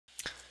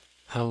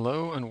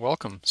Hello and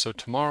welcome. So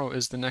tomorrow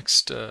is the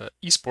next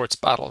esports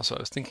battle. So I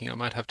was thinking I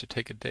might have to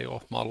take a day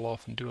off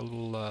ModelOff and do a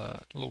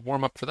little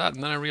warm up for that.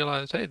 And then I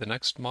realized, hey, the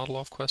next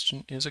ModelOff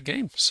question is a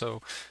game.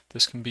 So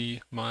this can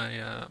be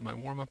my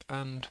warm up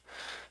and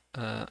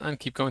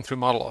keep going through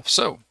ModelOff.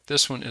 So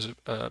this one is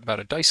about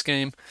a dice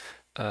game.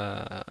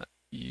 Uh,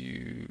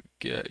 you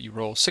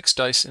roll 6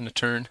 dice in a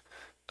turn.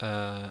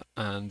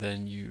 And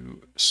then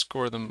you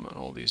score them in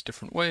all these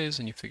different ways,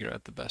 and you figure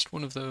out the best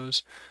one of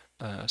those.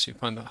 So you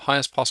find the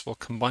highest possible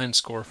combined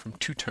score from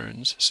 2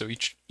 turns. So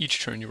each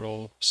turn you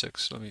roll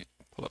 6. Let me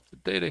pull up the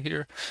data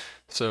here.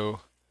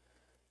 So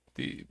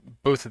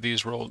both of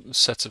these roll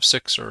sets of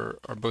 6 are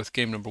both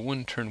game number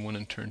 1, turn 1,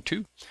 and turn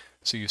 2.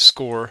 So you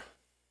score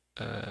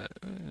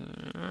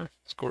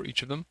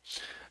each of them.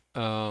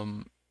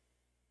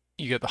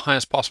 You get the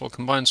highest possible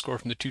combined score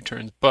from the 2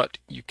 turns, but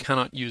you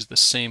cannot use the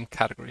same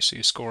category. So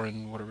you score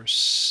in whatever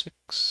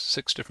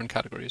six different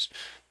categories.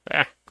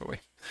 Go away.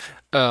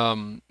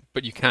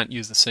 But you can't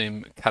use the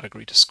same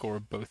category to score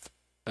both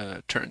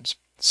turns.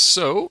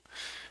 So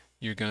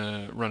you're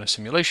going to run a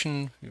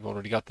simulation. You've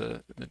already got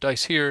the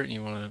dice here, and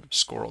you want to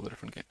score all the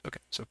different games. Okay,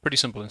 so pretty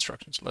simple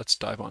instructions. Let's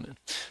dive on in.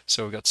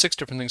 So we've got 6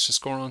 different things to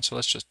score on, so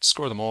let's just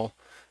score them all.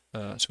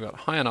 So we've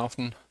got high and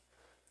often,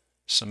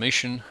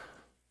 summation,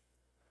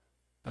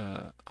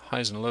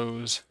 highs and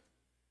lows,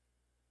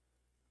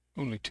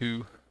 only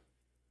 2,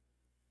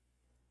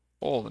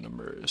 all the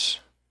numbers,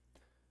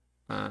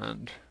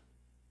 and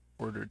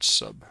ordered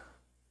sub.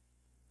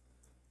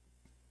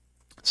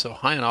 So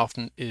high and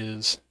often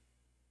is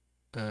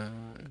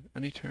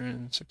any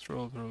turn, 6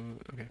 rolls,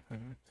 okay.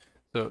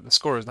 So the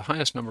score is the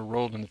highest number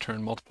rolled in the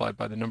turn multiplied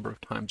by the number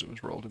of times it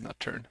was rolled in that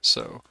turn.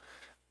 So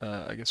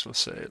I guess we'll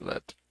say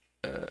let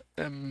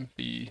m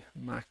be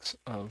max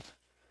of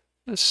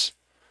this,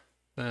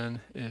 then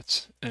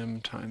it's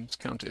m times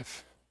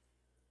countif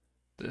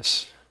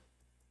this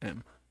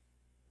m.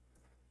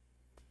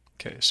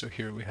 Okay, so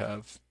here we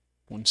have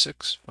 1,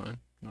 6, fine,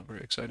 not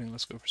very exciting.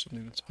 Let's go for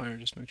something that's higher,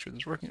 just to make sure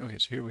this is working. Okay,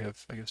 so here we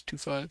have, I guess, 2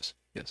 5s.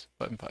 Yes,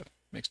 5 and 5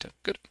 makes 10.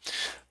 Good.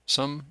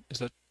 Sum is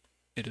that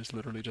it is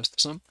literally just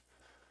the sum.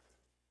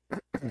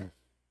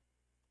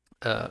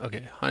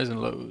 Okay, highs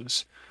and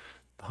lows.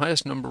 The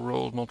highest number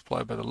rolled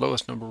multiplied by the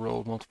lowest number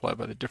rolled multiplied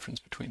by the difference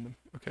between them.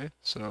 Okay,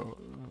 so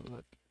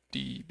let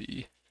d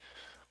be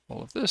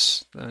all of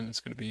this, then it's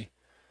going to be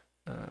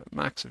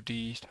max of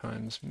d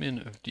times min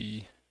of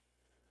d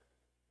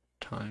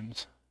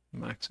times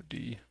max of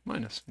d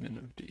minus min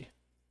of d.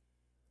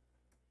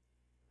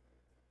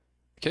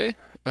 Okay,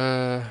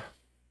 the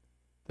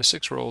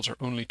 6 rolls are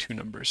only 2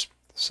 numbers.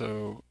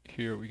 So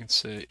here we can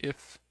say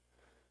if,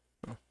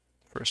 well,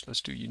 first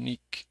let's do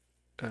unique.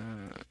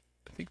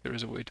 I think there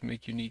is a way to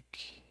make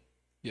unique,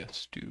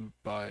 yes, do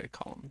by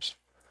columns.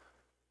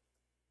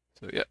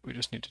 So yeah, we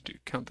just need to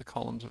count the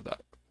columns of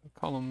that. The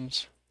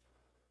columns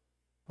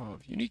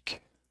of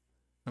unique,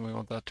 and we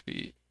want that to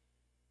be,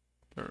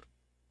 there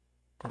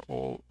are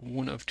all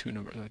 1 of 2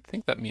 numbers. I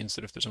think that means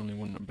that if there's only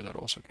 1 number, that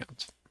also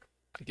counts,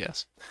 I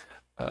guess.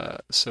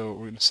 So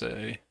we're going to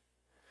say,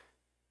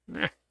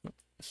 so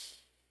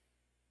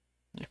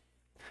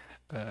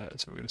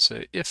we're going to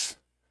say if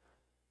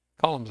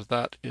columns of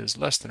that is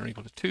less than or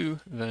equal to 2,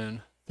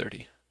 then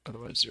 30,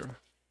 otherwise 0.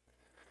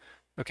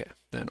 Okay,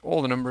 then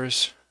all the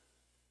numbers,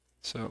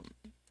 so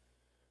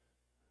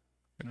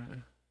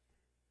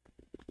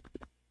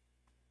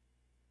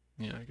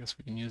yeah, I guess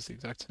we can use the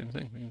exact same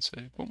thing. We can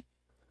say, boom,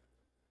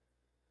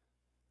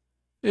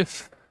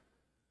 if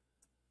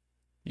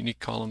unique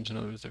columns, in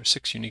other words, there are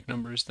 6 unique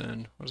numbers,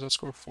 then what does that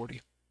score?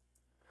 40.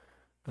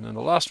 And then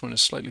the last one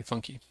is slightly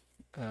funky.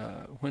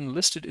 When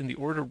listed in the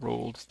order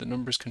rolled, the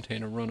numbers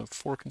contain a run of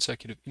 4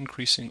 consecutive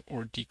increasing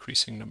or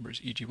decreasing numbers,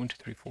 e.g. 1, 2,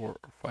 3, 4, or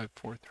 5,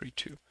 4, 3,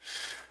 2.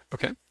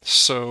 Okay,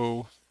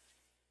 so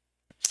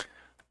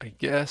I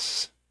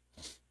guess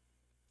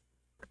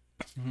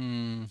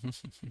I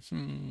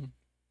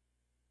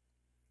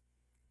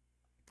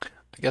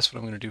guess what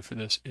I'm going to do for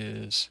this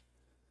is,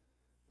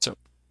 so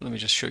let me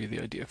just show you the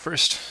idea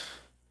first.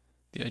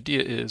 The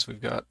idea is we've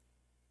got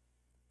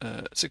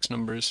 6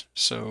 numbers,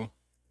 so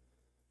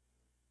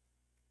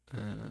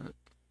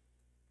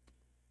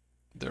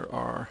there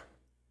are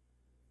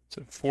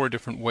sort of 4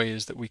 different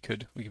ways that we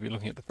could be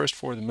looking at the first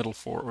 4, the middle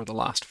 4, or the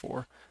last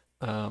 4.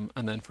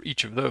 And then for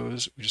each of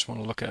those, we just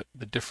want to look at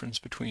the difference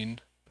between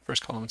the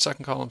first column and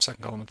second column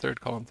and third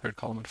column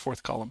and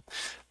fourth column.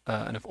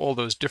 And if all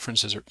those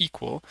differences are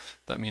equal,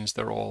 that means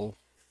they're all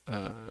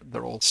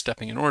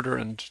stepping in order,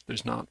 and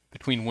there's not,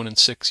 between 1 and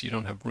 6, you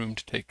don't have room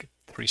to take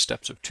 3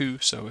 steps of 2.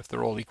 So if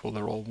they're all equal,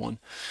 they're all 1.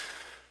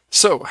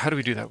 So how do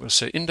we do that? We'll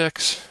say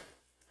index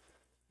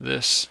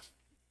this.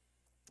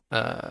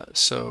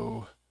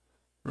 So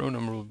row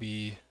number will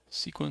be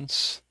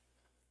sequence,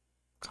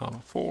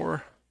 comma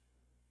 4,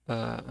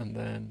 and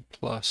then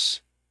plus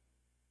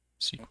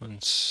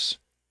sequence.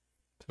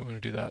 So we're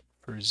going to do that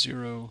for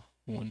 0,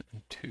 1,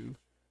 and 2.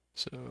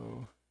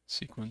 So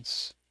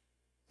sequence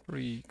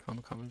 3,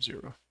 comma,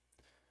 0.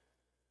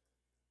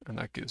 And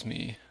that gives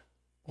me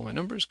all my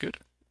numbers, good.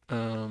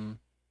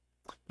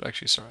 But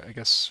actually, sorry, I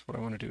guess what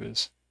I want to do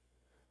is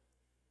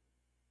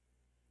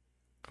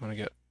I want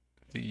to get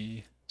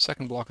the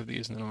second block of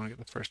these, and then I want to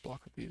get the first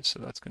block of these. So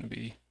that's going to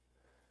be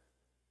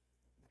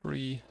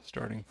 3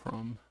 starting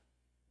from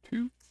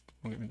 2.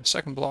 We'll give me the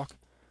second block,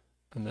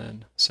 and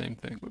then same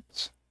thing,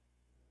 whoops.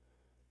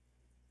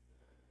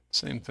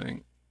 Same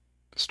thing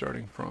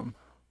starting from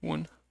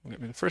 1 will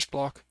get me the first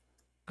block,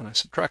 and I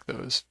subtract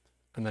those,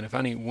 and then if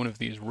any one of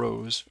these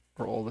rows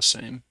are all the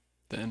same,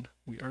 then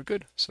we are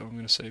good. So I'm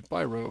going to say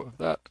by row of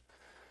that,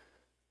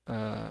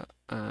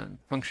 and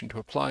function to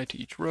apply to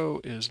each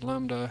row is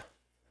lambda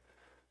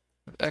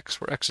of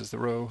x, where x is the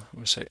row. I'm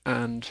going to say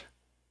and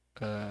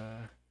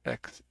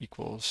x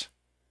equals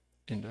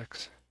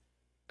index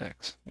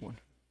x1.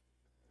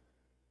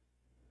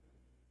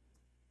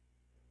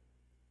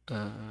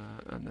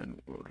 And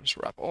then we'll just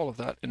wrap all of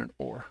that in an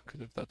OR,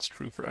 because if that's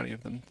true for any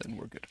of them, then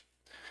we're good.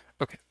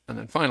 Okay, and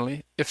then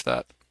finally, if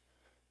that,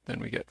 then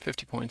we get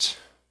 50 points,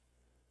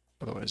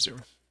 otherwise 0.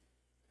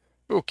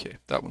 Okay,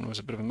 that one was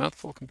a bit of a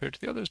mouthful compared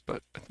to the others,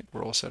 but I think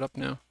we're all set up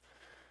now.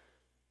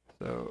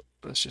 So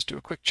let's just do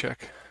a quick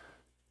check.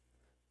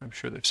 I'm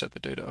sure they've set the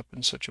data up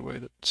in such a way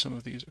that some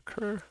of these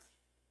occur.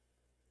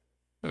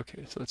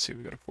 Okay, so let's see,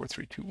 we got a 4,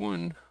 3, 2,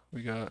 1.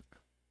 We got,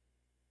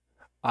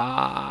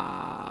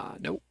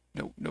 nope.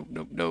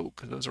 No,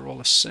 because those are all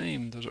the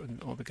same. Those are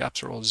all the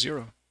gaps are all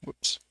 0.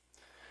 Whoops.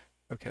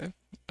 Okay.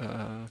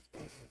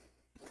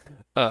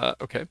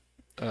 Okay.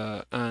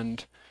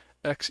 And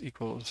x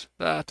equals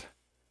that,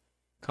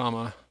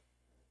 comma,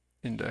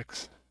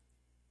 index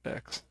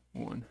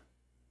x1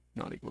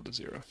 not equal to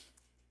 0.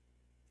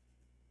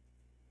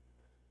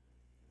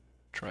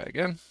 Try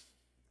again.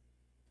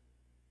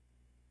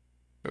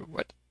 Oh,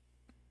 what?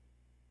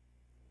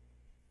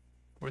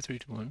 4, 3,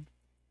 2, 1.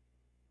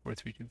 4,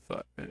 3, 2,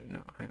 5.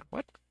 No, hang on.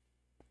 What?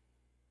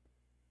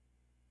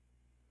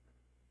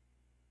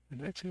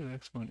 Index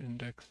x1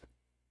 index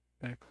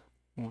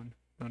x1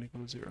 not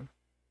equal to 0.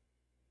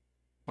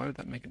 Why would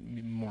that make it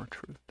more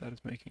true? That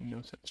is making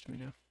no sense to me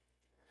now.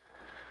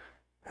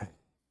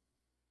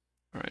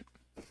 Alright.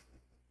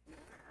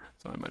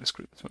 So I might have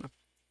screwed this one up.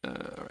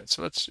 Alright,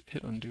 so let's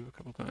hit undo a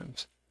couple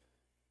times.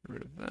 Get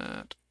rid of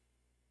that.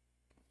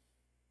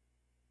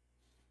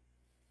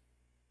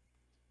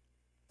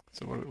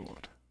 So what do we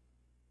want?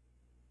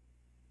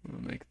 We'll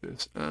make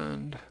this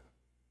and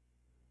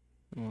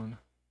 1.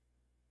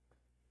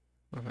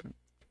 Okay,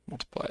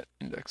 multiply it,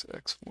 index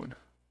x1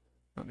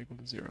 not equal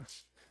to 0.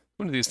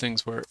 One of these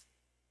things where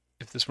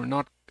if this were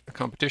not a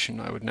competition,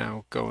 I would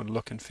now go and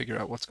look and figure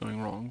out what's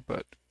going wrong,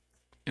 but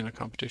in a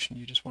competition,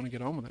 you just want to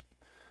get on with it.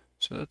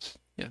 So that's,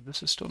 yeah,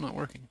 this is still not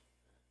working.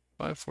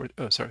 5, 4,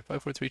 oh, sorry,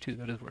 5, 4, 3, 2,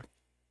 that is working.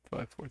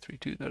 5, 4, 3,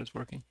 2, that is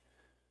working.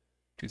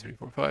 2, 3,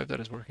 4, 5, that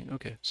is working.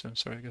 Okay, so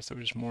sorry, I guess there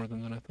was just more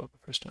than I thought the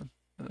first time.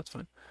 That's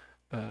fine.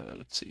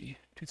 Let's see,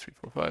 2, 3,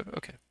 4, 5.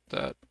 Okay,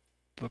 that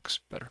looks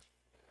better.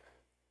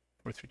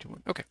 4, 3, 2,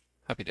 1. Okay,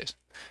 happy days.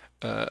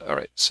 All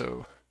right,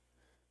 so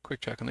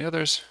quick check on the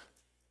others.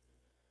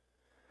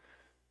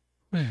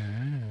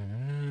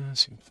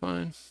 Seems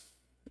fine.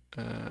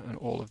 And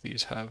all of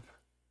these have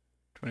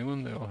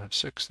 21, they all have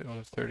 6, they all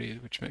have 30,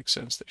 which makes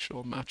sense. They should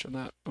all match on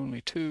that.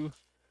 Only 2.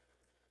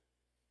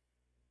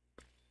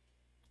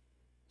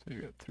 So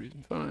you got 3s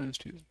and 5s,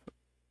 2s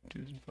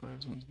and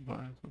 5s, 1s and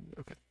 5s.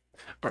 Okay.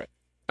 All right.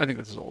 I think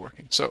this is all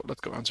working. So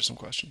let's go answer some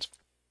questions.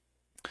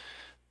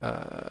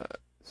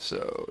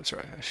 So,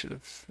 sorry, I should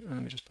have,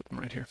 let me just put them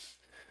right here.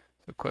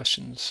 So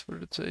questions, what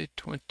did it say?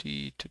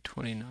 20 to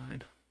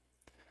 29.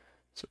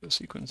 So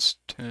sequence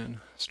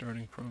 10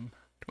 starting from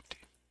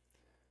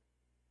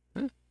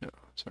 20. No,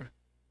 sorry.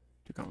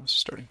 2 commas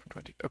starting from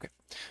 20. Okay.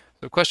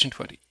 So question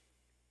 20.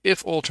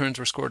 If all turns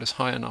were scored as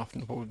high and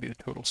often, what would be the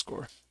total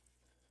score?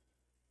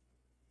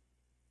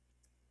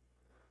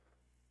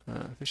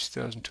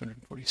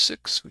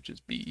 50,246, which is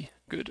B.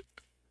 Good.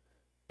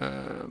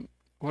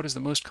 What is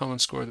the most common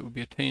score that would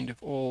be attained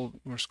if all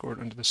were scored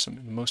under the sum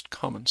in the most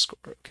common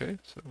score? Okay,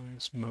 so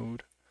there's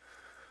mode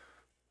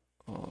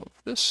of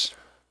this.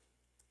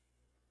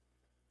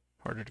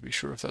 Harder to be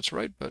sure if that's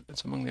right, but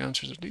it's among the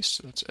answers at least,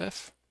 so that's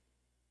F.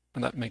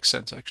 And that makes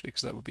sense, actually,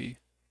 because that would be,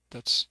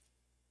 that's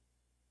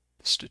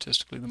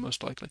statistically the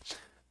most likely.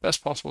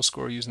 Best possible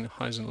score using the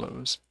highs and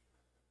lows.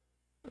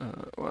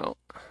 Well,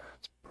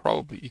 it's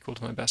probably equal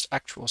to my best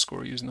actual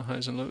score using the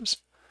highs and lows.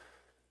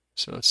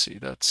 So let's see,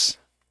 that's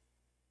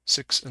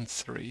 6 and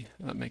 3.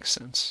 That makes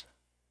sense.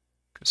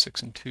 Because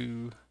 6 and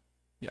 2,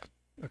 yeah,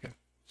 okay.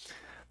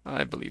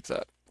 I believe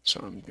that.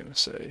 So I'm going to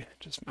say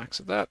just max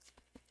of that,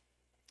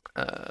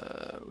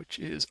 which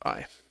is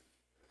I.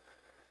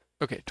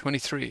 Okay,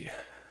 23.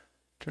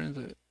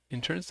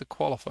 In turns that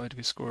qualify to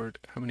be scored,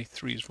 how many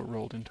 3s were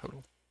rolled in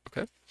total?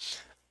 Okay.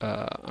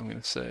 I'm going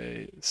to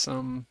say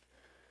sum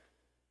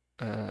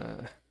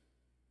of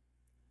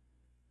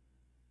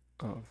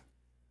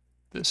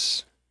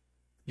this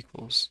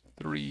equals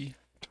 3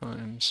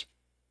 times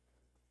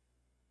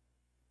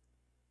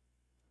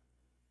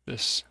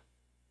this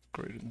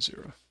greater than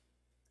 0. I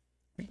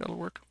think that'll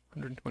work.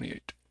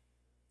 128,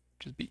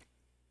 which is B.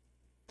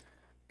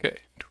 Okay,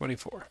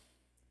 24.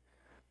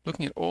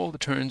 Looking at all the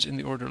turns in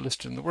the order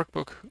listed in the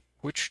workbook,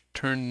 which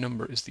turn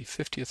number is the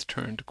 50th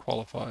turn to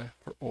qualify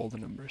for all the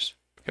numbers?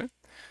 Okay,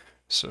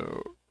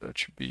 so that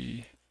should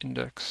be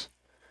index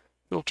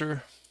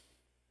filter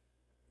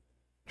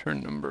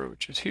turn number,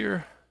 which is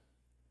here,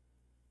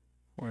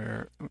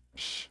 where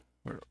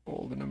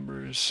all the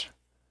numbers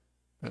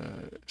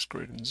is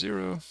greater than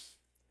 0,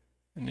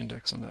 and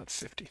index on that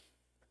 50.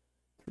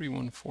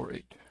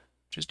 3148,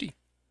 which is D.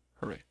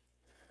 Hooray.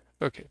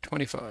 Okay,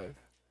 25.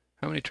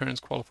 How many turns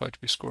qualify to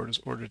be scored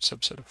as ordered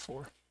subset of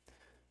 4?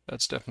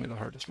 That's definitely the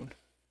hardest one.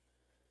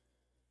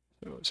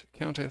 So let's say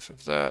count if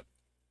of that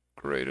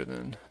greater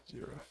than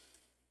 0.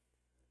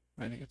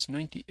 I think it's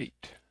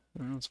 98.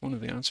 Well, it's one of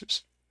the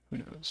answers. Who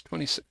knows?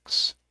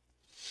 26.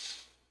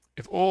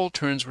 If all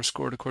turns were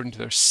scored according to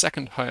their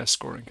second highest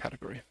scoring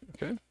category.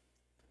 Okay.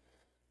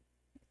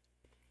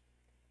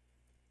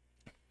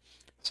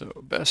 So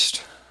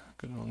best,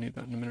 because I'll need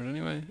that in a minute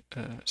anyway.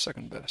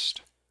 Second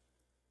best.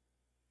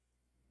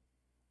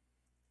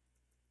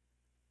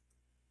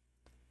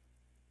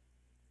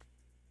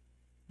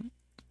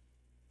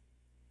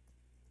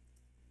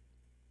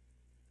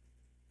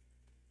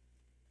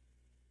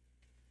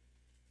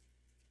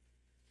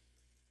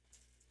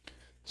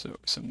 So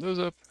sum those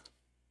up.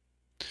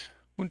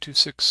 1, 2,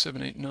 6,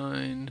 7, 8,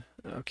 9.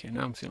 Okay,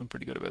 now I'm feeling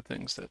pretty good about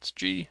things. That's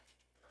G.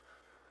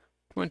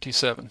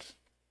 27.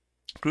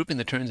 Grouping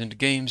the turns into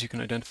games, you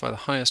can identify the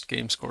highest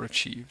game score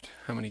achieved.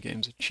 How many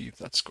games achieved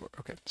that score?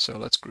 Okay, so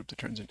let's group the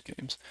turns into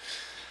games.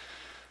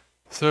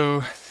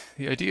 So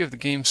the idea of the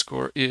game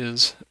score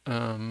is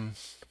that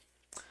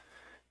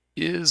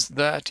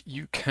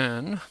you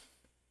can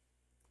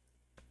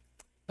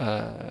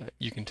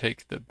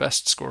take the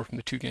best score from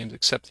the two games,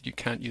 except that you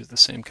can't use the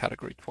same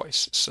category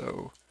twice.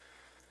 So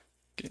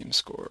game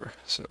score.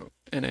 So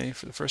NA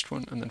for the first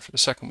one, and then for the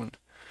second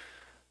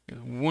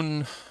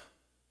one,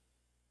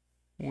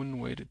 one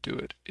way to do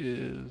it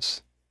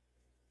is,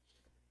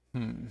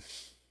 I'm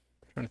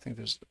trying to think,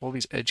 there's all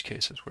these edge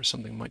cases where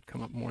something might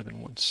come up more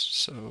than once.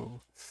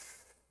 So,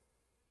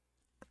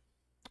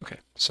 okay,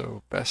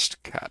 so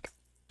best cat.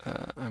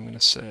 I'm going to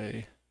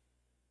say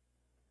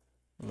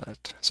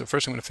so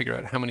first I'm going to figure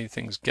out how many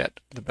things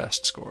get the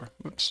best score.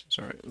 Oops,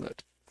 sorry,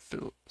 let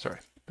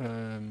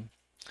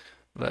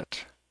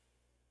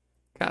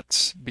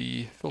cats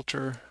be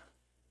filter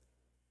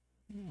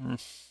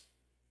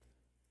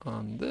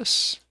on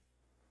this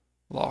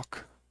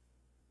lock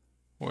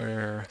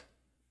where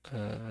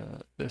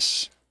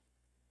this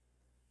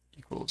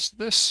equals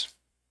this.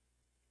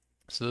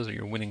 So those are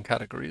your winning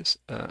categories.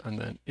 And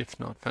then if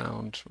not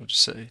found, we'll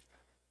just say,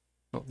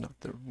 well, no,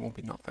 there won't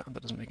be not found.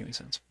 That doesn't make any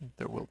sense.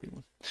 There will be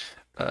one.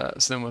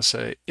 So then we'll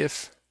say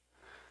if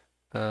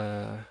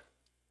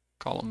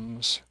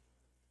columns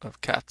of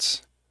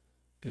cats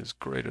is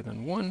greater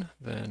than 1,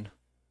 then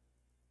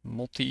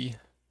multi,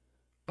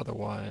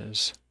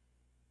 otherwise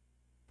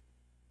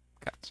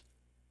cats.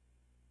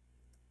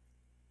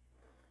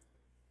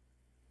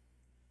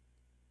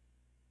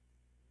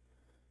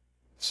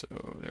 So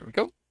there we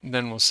go. And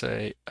then we'll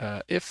say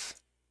if,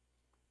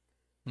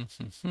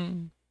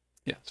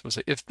 yeah, so we'll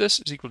say if this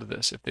is equal to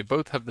this, if they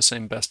both have the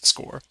same best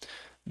score,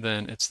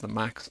 then it's the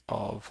max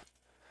of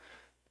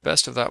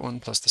best of that one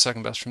plus the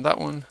second best from that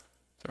one,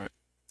 sorry,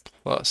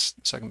 plus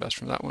the second best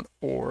from that one,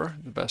 or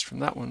the best from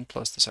that one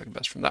plus the second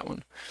best from that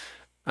one.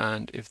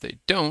 And if they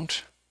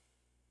don't,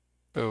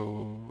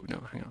 oh,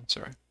 no, hang on,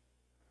 sorry.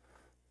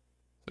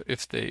 So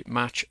if they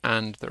match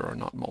and there are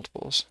not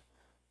multiples,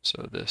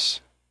 so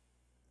this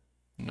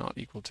not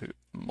equal to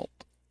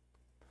mult,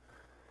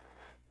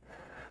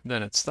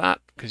 then it's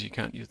that, because you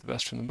can't use the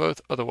best from them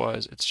both.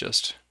 Otherwise, it's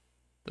just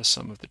the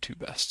sum of the two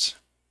bests.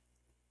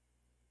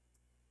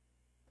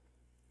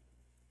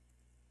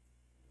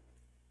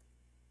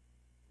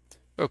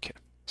 Okay,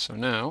 so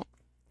now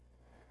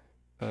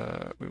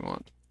we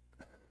want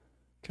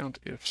count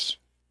ifs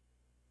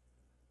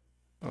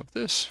of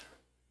this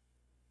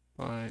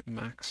by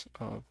max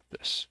of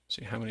this.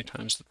 See how many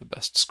times did the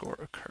best score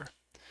occur.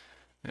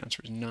 The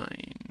answer is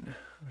 9,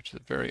 which is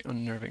a very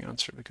unnerving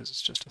answer because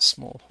it's just a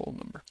small whole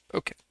number.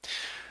 Okay,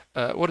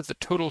 what is the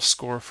total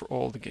score for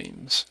all the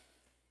games?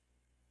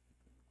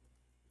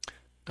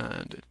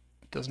 And it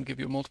doesn't give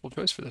you a multiple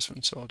choice for this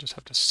one, so I'll just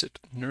have to sit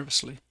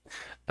nervously.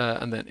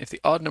 And then if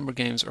the odd number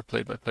games are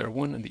played by player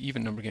 1 and the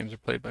even number games are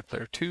played by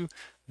player 2, and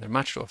they're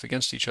matched off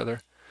against each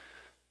other,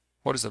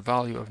 what is the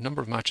value of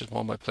number of matches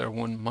won by player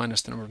 1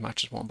 minus the number of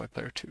matches won by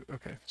player 2?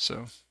 Okay,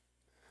 so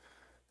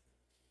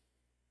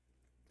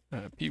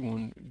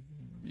P1,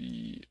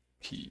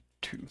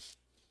 P2.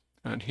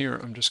 And here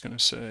I'm just going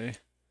to say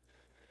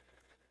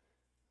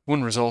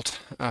one result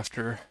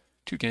after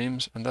 2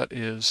 games, and that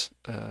is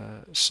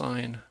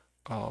sine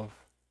of,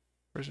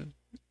 where is it?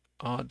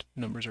 Odd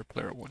numbers are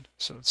player 1.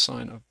 So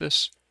sine of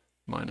this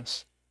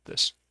minus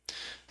this.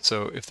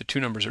 So if the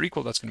two numbers are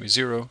equal, that's going to be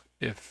 0.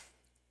 If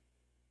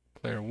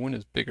player 1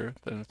 is bigger,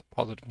 then it's a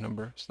positive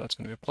number, so that's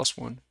going to be a plus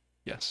 1.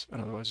 Yes,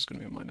 and otherwise it's going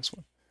to be a minus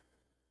 1.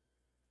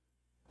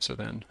 So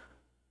then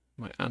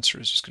my answer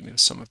is just going to be the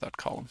sum of that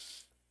column.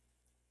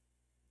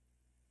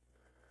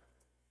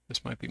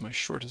 This might be my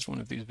shortest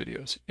one of these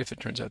videos, if it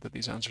turns out that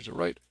these answers are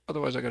right.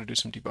 Otherwise, I got to do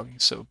some debugging.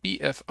 So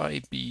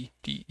BFIBDEGF.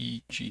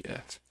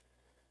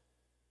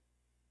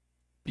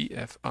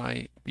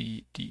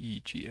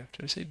 BFIBDEGF.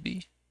 Did I say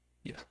B?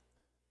 Yeah.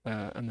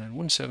 And then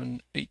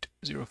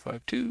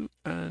 178052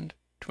 and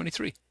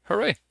 23.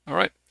 Hooray! All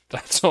right,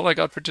 that's all I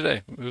got for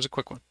today. It was a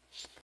quick one.